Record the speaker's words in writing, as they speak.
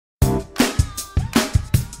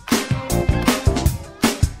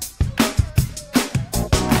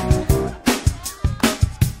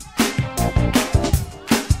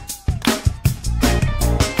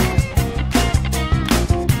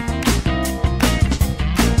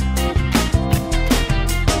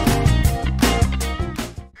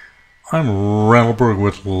I'm Randall Burg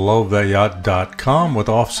with LoveThatYacht.com with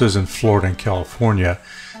offices in Florida and California.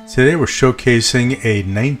 Today we're showcasing a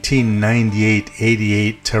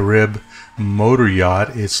 1998-88 Tarrab Motor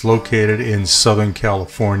Yacht. It's located in Southern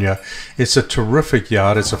California. It's a terrific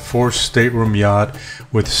yacht. It's a 4-stateroom yacht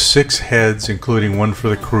with 6 heads, including one for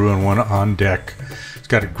the crew and one on deck. It's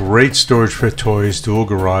got a great storage for toys, dual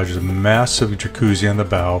garages, a massive jacuzzi on the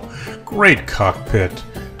bow, great cockpit.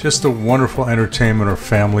 Just a wonderful entertainment or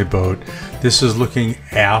family boat. This is looking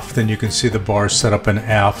aft, and you can see the bar set up in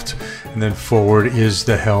aft, and then forward is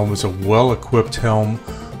the helm. It's a well-equipped helm,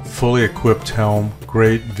 fully equipped helm,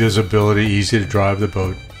 great visibility, easy to drive the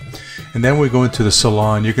boat. And then we go into the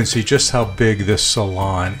salon. You can see just how big this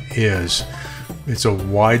salon is. It's a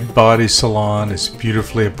wide body salon. It's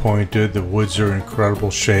beautifully appointed. The woods are in incredible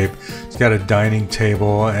shape. It's got a dining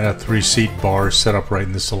table and a 3-seat bar set up right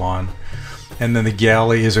in the salon. And then the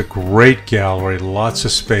galley is a great gallery, lots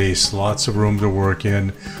of space, lots of room to work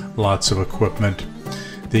in, lots of equipment.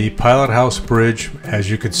 The pilot house bridge, as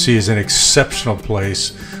you can see, is an exceptional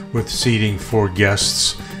place with seating for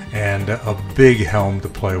guests and a big helm to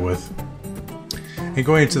play with. And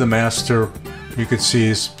going into the master, you can see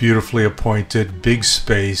it's beautifully appointed, big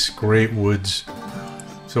space, great woods.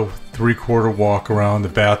 So 3/4 walk around. The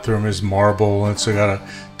bathroom is marble, and it's got a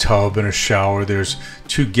tub and a shower. There's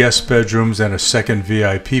 2 guest bedrooms and a second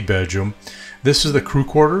VIP bedroom. This is the crew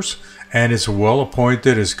quarters, and it's well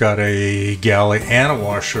appointed. It's got a galley and a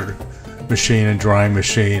washer machine and drying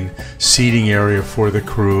machine, seating area for the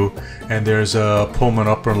crew, and there's a Pullman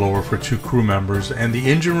upper and lower for 2 crew members. And the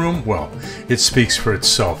engine room, well, it speaks for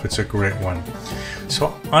itself. It's a great one.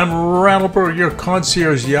 So I'm Randall Burg, your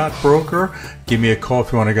concierge yacht broker. Give me a call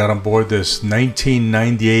if you want to get on board this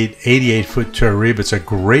 1998 88-foot Tarrab. It's a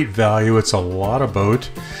great value. It's a lot of boat.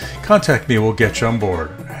 Contact me. We'll get you on board.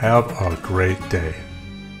 Have a great day.